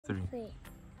Three.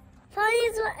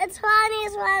 It's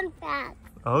Funny's Fun Fact.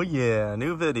 Oh yeah,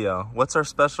 new video. What's our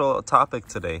special topic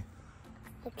today?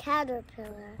 The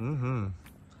caterpillar. Mm-hmm. Do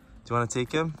you want to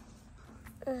take him?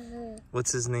 Mm-hmm.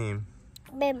 What's his name?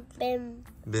 Bim Bim.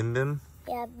 Bim Bim?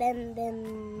 Yeah, Bim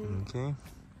Bim. Okay.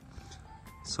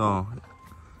 So,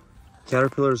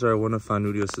 caterpillars are one of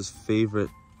Fanurios'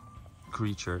 favorite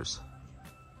creatures.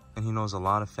 And he knows a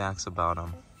lot of facts about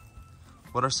them.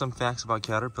 What are some facts about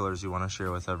caterpillars you want to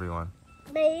share with everyone?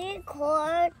 They eat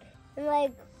corn and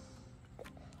like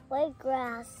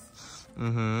grass.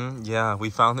 Mm-hmm. Yeah, we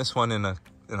found this one in a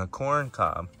corn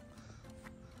cob.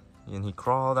 And he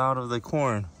crawled out of the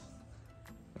corn.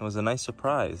 It was a nice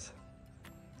surprise.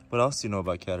 What else do you know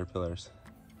about caterpillars?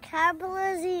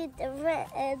 Caterpillars eat different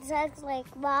insects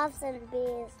like moths and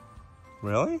bees.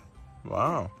 Really?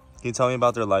 Wow. Can you tell me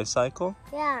about their life cycle?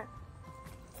 Yeah.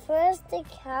 First the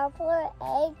caterpillar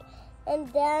egg, and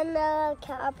then the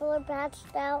caterpillar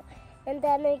hatched out, and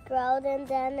then it growed, and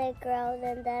then it growed,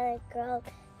 and then it growed,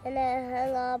 and then it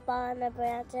hung up on the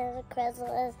branches of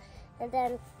chrysalis, and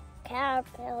then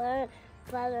caterpillar,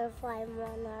 butterfly,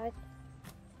 monarch.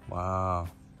 Wow.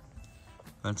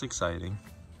 That's exciting.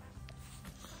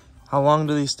 How long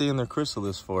do they stay in their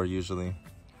chrysalis for usually?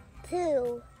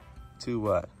 2 2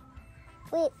 what?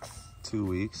 weeks. 2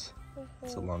 weeks? Mm-hmm.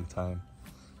 That's a long time.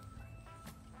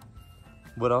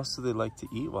 What else do they like to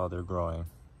eat while they're growing?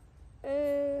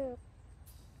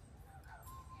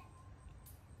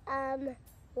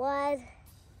 Wood.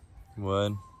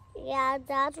 Wood? Yeah,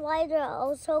 that's why they're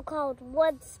also called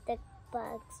wood stick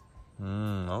bugs.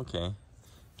 Okay.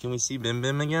 Can we see Bim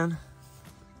Bim again?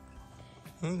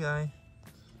 Hey, guy.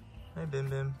 Hi, Bim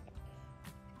Bim.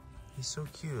 He's so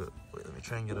cute. Wait, let me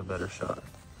try and get a better shot.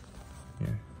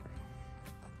 Here.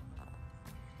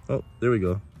 Oh, there we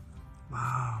go.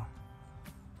 Wow.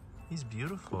 He's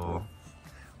beautiful.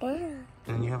 Yeah.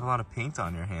 And you have a lot of paint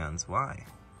on your hands. Why?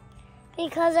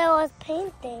 Because I was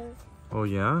painting. Oh,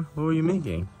 yeah? What were you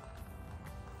making?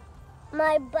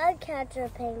 My bug catcher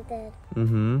painted.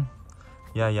 Mm-hmm.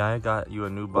 Yeah, I got you a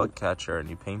new bug catcher and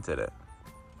you painted it.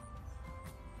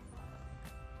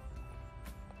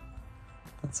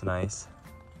 That's nice.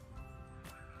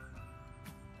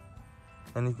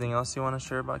 Anything else you want to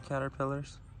share about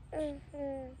caterpillars?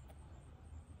 Mm-hmm.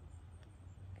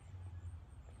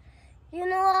 You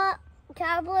know what?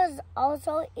 Caterpillars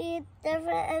also eat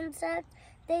different insects.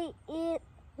 They eat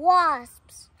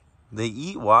wasps. They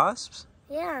eat wasps?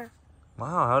 Yeah.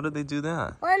 Wow, how did they do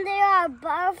that? When they are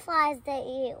butterflies, they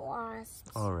eat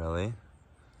wasps. Oh, really?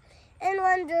 And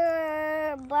when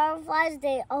they're butterflies,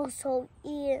 they also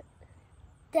eat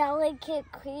delicate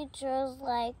creatures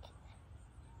like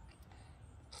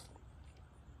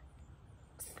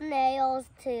snails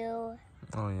too.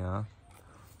 Oh, yeah.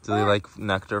 Do they like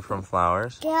nectar from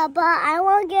flowers? Yeah, but I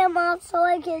want to get them out so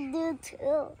I can do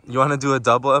too. You want to do a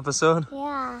double episode?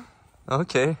 Yeah.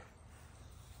 Okay.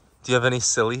 Do you have any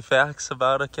silly facts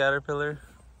about a caterpillar?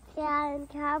 Yeah, and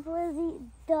caterpillars eat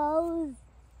those.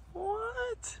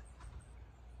 What?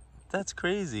 That's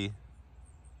crazy.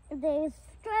 They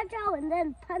stretch out and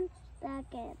then punch back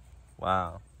in.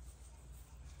 Wow.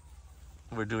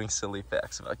 We're doing silly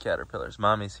facts about caterpillars.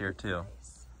 Mommy's here too.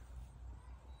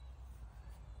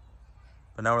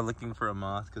 But now we're looking for a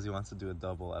moth because he wants to do a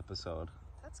double episode.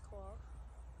 That's cool.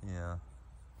 Yeah.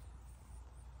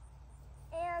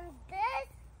 And this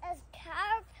is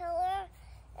caterpillar,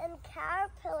 and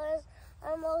caterpillars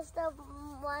are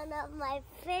one of my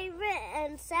favorite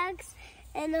insects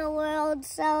in the world.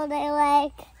 So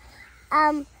they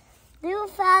do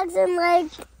facts and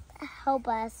help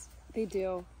us. They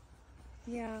do.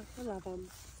 Yeah, I love them.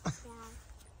 Yeah.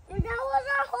 And that was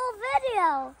our whole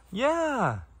video.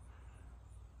 Yeah.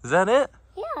 Is that it?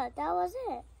 Yeah, that was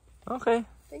it. Okay.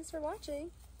 Thanks for watching.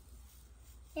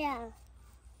 Yeah.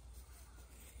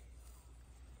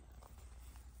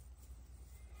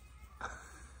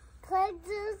 Click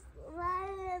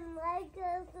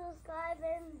and subscribe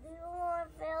and do more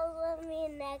films with me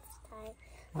next time.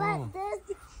 But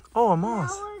this... Oh, a moth.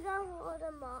 Now we're going to hold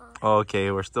a moth. Oh, okay,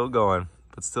 we're still going.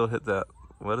 But still hit that,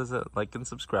 what is it? Like and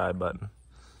subscribe button.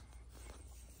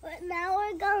 But now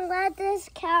we're going to let this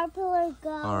caterpillar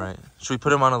go. All right. Should we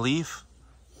put him on a leaf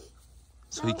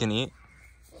so he can eat?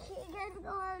 He can go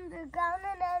underground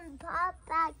and then pop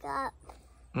back up.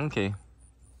 Okay.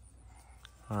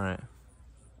 All right.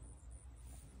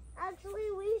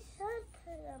 Actually, we should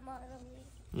put him on a leaf.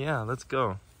 Yeah, let's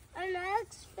go. Our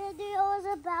next video is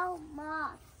about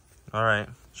moths. All right.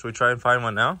 Should we try and find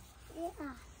one now? Yeah.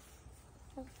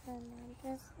 Okay,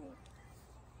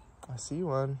 I see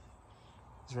one.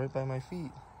 He's right by my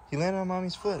feet. He landed on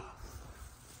Mommy's foot.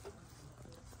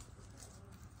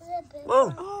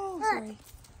 Whoa. Oh, sorry.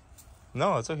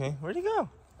 No, it's okay. Where'd he go?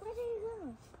 Where did he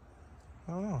go?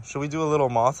 I don't know. Should we do a little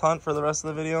moth hunt for the rest of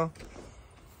the video?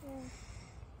 Yeah.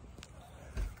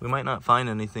 We might not find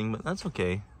anything, but that's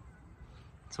okay.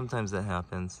 Sometimes that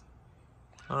happens.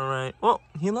 All right. Well,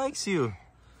 he likes you.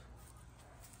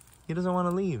 He doesn't want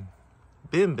to leave.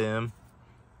 Bim Bim.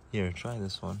 Here, try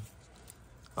this one.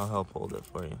 I'll help hold it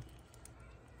for you.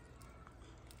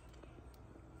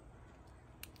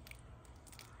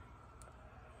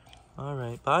 All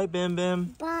right. Bye, Bim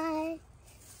Bim. Bye.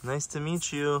 Nice to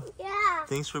meet you. Yeah.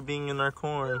 Thanks for being in our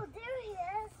corn. Oh, there he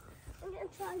is. I'm gonna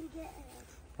try and get him.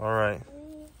 All right.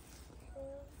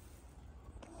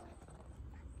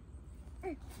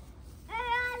 3,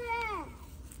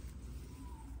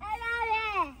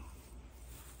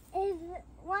 2. Is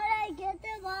when I get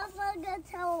them off, I'm gonna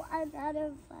tell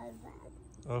another fun fact.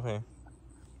 Okay.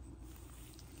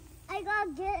 I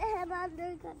gotta get him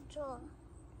under control.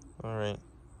 All right.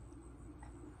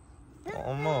 Bim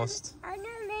Almost. Bim, I'm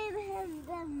gonna name him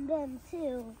Bim Bim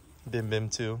too. Bim Bim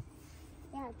too.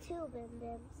 Yeah, 2 Bim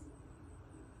Bims.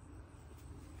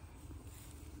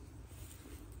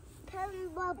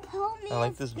 I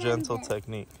like this gentle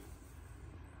technique.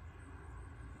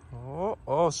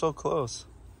 Oh, so close.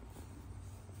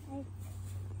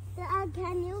 Dad,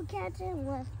 can you catch him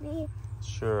with me?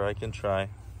 Sure, I can try.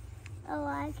 Oh,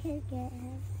 I can get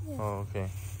him. Yeah. Oh, okay.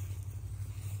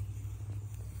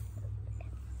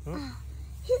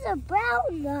 He's a brown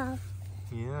enough.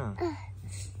 Yeah. Do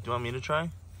you want me to try?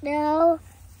 No.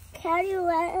 Can you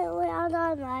let it land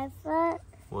on my foot?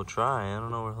 We'll try. I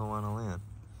don't know where he'll want to land.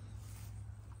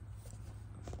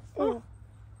 What?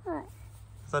 I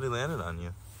thought he landed on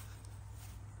you.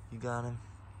 You got him.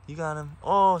 You got him.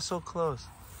 Oh, so close.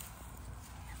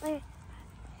 Wait.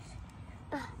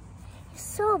 It's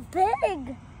so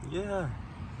big. Yeah.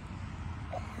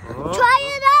 Oh. Try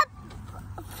it up.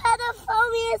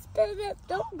 Petaphonius Bim.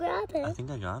 Don't grab I it. think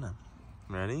I got him.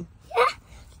 Ready?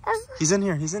 Yeah. He's in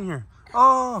here. He's in here.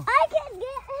 Oh. I can get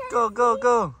him. Go, go,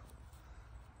 go.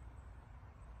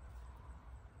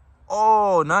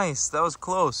 Oh, nice. That was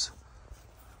close.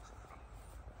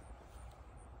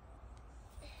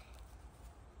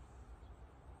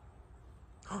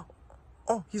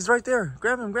 Oh, he's right there.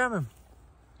 Grab him, grab him.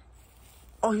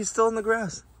 Oh, he's still in the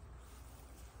grass.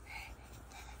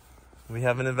 We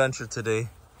have an adventure today.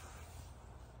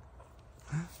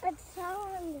 It's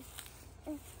on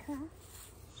this cup.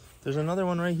 There's another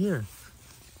one right here.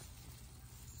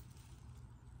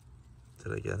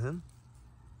 Did I get him?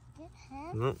 Get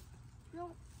him? Nope.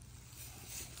 No.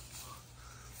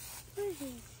 Where is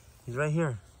he? He's right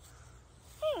here.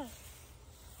 Here.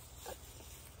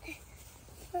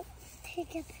 Let's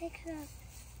take a picture of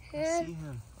I him. see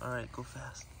him. All right, go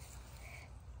fast.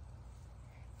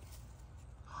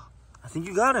 I think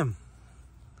you got him.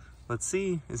 Let's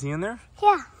see. Is he in there?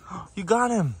 Yeah. You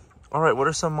got him. All right, what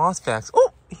are some moth facts?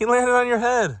 Oh, he landed on your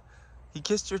head. He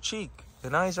kissed your cheek.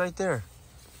 And now he's right there.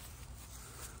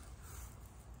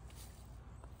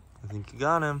 I think you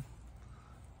got him.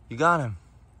 You got him.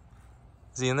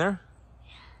 Is he in there?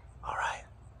 Yeah. All right.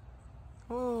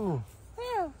 Ooh.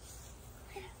 Yeah.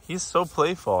 He's so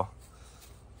playful.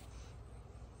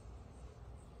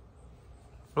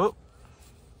 Oh.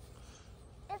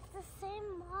 It's the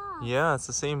same moth. Yeah, it's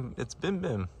the same. It's Bim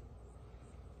Bim.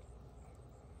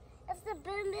 It's the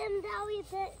Bim Bim that we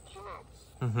didn't catch.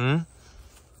 Mm-hmm.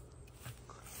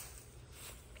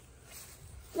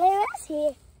 Where is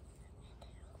he?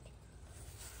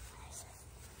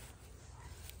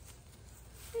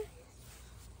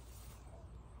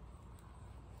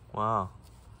 Wow.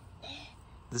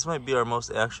 This might be our most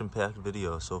action-packed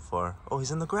video so far. Oh,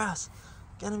 he's in the grass.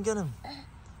 Get him, get him.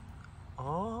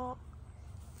 Oh.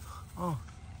 Oh.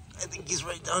 I think he's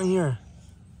right down here.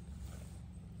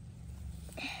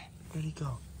 Where'd he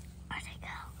go? Where'd he go?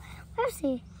 Where's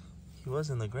he? He was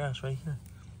in the grass right here.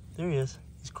 There he is.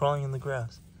 He's crawling in the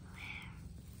grass.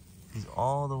 He's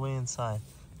all the way inside.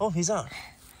 Oh, he's out.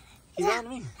 He's on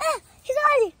me. He's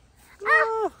on me.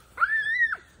 No.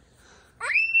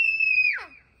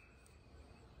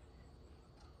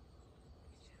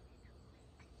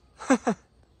 Where'd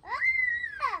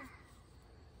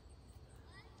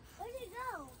he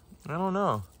go? I don't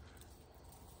know.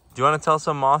 Do you want to tell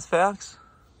some moth facts?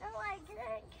 No, I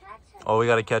didn't catch him. Oh, we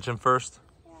got to catch him first?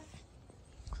 Yeah.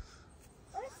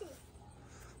 Where's he?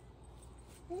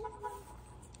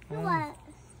 What?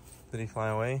 Did he fly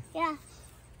away? Yeah.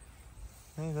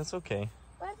 Hey, that's okay.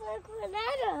 Where's my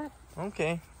banana?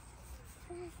 Okay.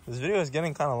 This video is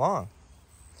getting kind of long.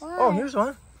 Why? Oh, here's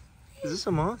one. Is this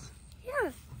a moth?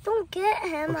 Yeah. Don't get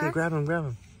him. Okay, grab him, grab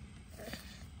him.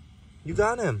 You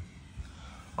got him.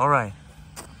 All right.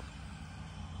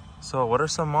 So what are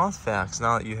some moth facts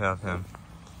now that you have him?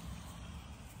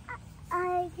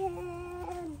 I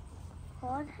can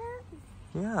hold him.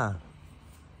 Yeah.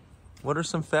 What are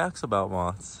some facts about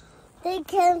moths? They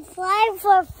can fly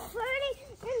for 30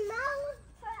 miles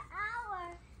per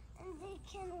hour, and they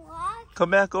can walk,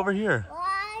 Come back over here.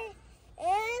 fly,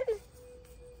 and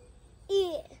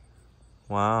eat.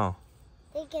 Wow.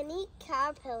 They can eat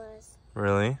caterpillars.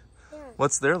 Really? Yeah.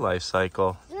 What's their life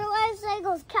cycle? Their life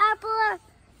cycle is caterpillar,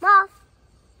 moth,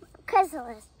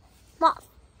 chrysalis, moth.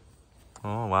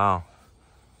 Oh, wow.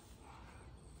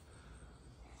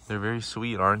 They're very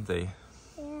sweet, aren't they?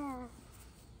 Yeah.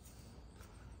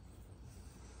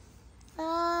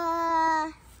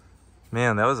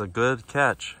 Man, that was a good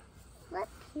catch.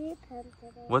 Let's keep him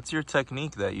today. What's your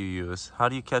technique that you use? How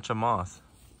do you catch a moth?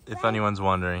 If anyone's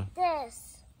wondering.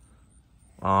 This.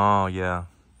 Oh, yeah.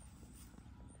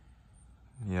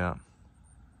 Yeah.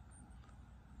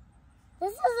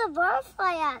 This is a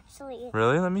butterfly, actually.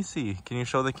 Really? Let me see. Can you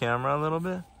show the camera a little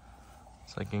bit?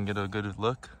 So I can get a good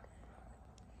look.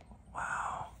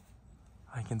 Wow.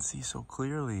 I can see so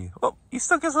clearly. Oh, he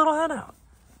stuck his little head out.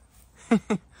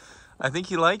 I think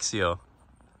he likes you.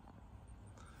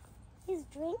 He's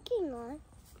drinking one.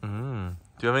 Do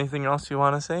you have anything else you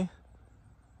want to say?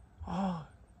 Oh,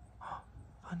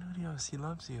 Anudios, he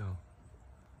loves you.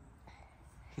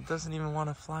 He doesn't even want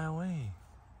to fly away.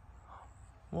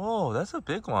 Whoa, that's a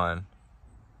big one.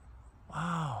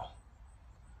 Wow.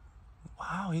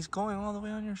 Wow, he's going all the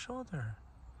way on your shoulder.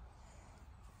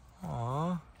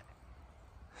 Aw.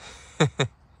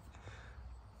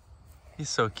 He's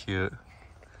so cute.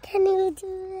 Can you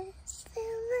do this,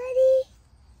 somebody?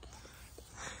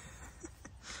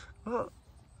 Oh.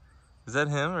 Is that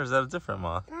him or is that a different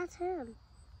moth? That's him.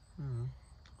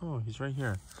 Oh, he's right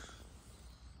here.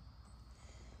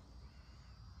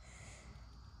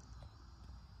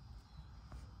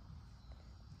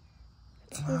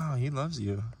 Wow, he loves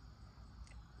you.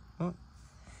 Oh.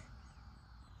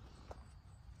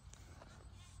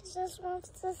 He just wants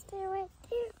to stay right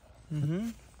there. He's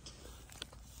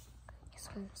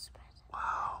going to spread it.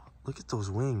 Wow, look at those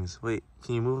wings. Wait,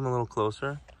 can you move him a little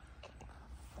closer?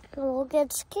 We'll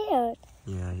get scared.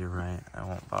 Yeah, you're right. I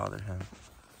won't bother him.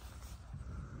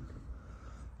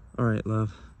 All right,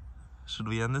 love. Should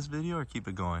we end this video or keep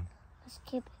it going? Let's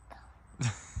keep it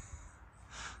going.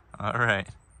 All right.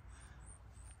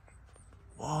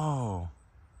 Whoa.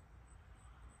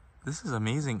 This is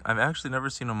amazing. I've actually never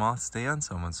seen a moth stay on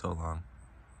someone so long.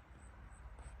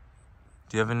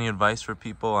 Do you have any advice for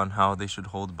people on how they should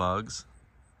hold bugs?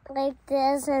 Like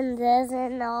this,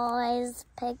 and always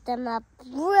pick them up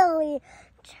really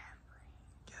gently.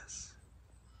 Yes.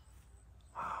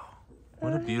 Wow.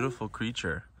 What a beautiful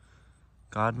creature.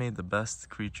 God made the best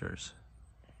creatures.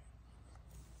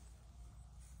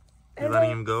 You're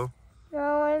letting him go?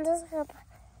 No, I'm just going to...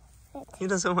 He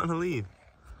doesn't want to leave.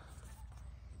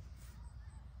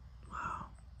 Wow.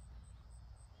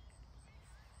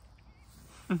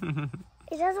 He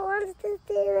just wants to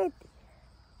stay with...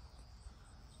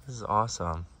 This is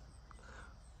awesome.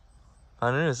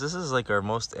 Pioneers, this is like our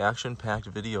most action-packed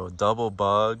video. Double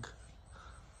bug.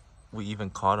 We even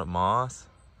caught a moth.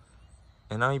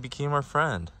 And now he became our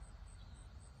friend.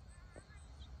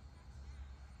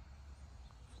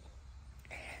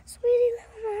 Sweetie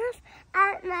Moth,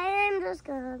 at night I'm just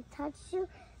going to touch you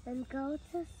and go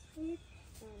to sleep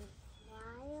and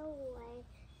fly away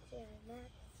to your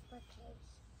next vacation.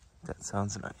 That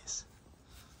sounds nice.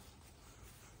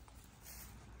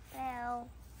 Well,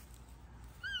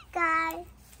 guy,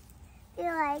 you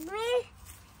like me?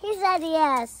 He said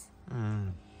yes.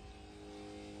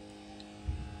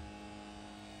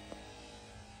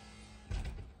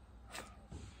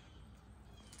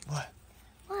 What?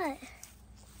 What?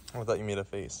 I thought you made a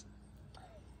face.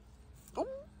 No.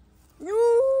 Can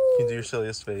you do your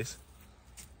silliest face?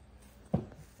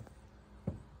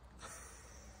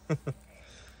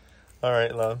 All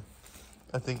right, love.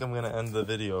 I think I'm going to end the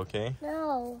video, okay?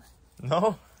 No.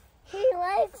 No? He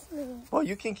likes me. Well,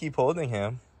 you can keep holding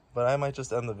him, but I might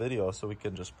just end the video so we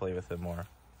can just play with him more,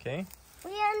 okay?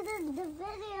 We ended the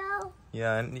video,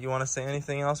 Yeah, and you want to say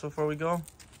anything else before we go?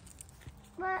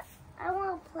 but I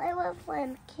want to play with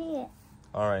one kid.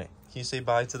 All right. Can you say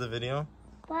bye to the video?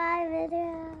 Bye,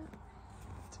 video.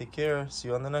 Take care. See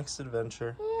you on the next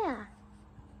adventure.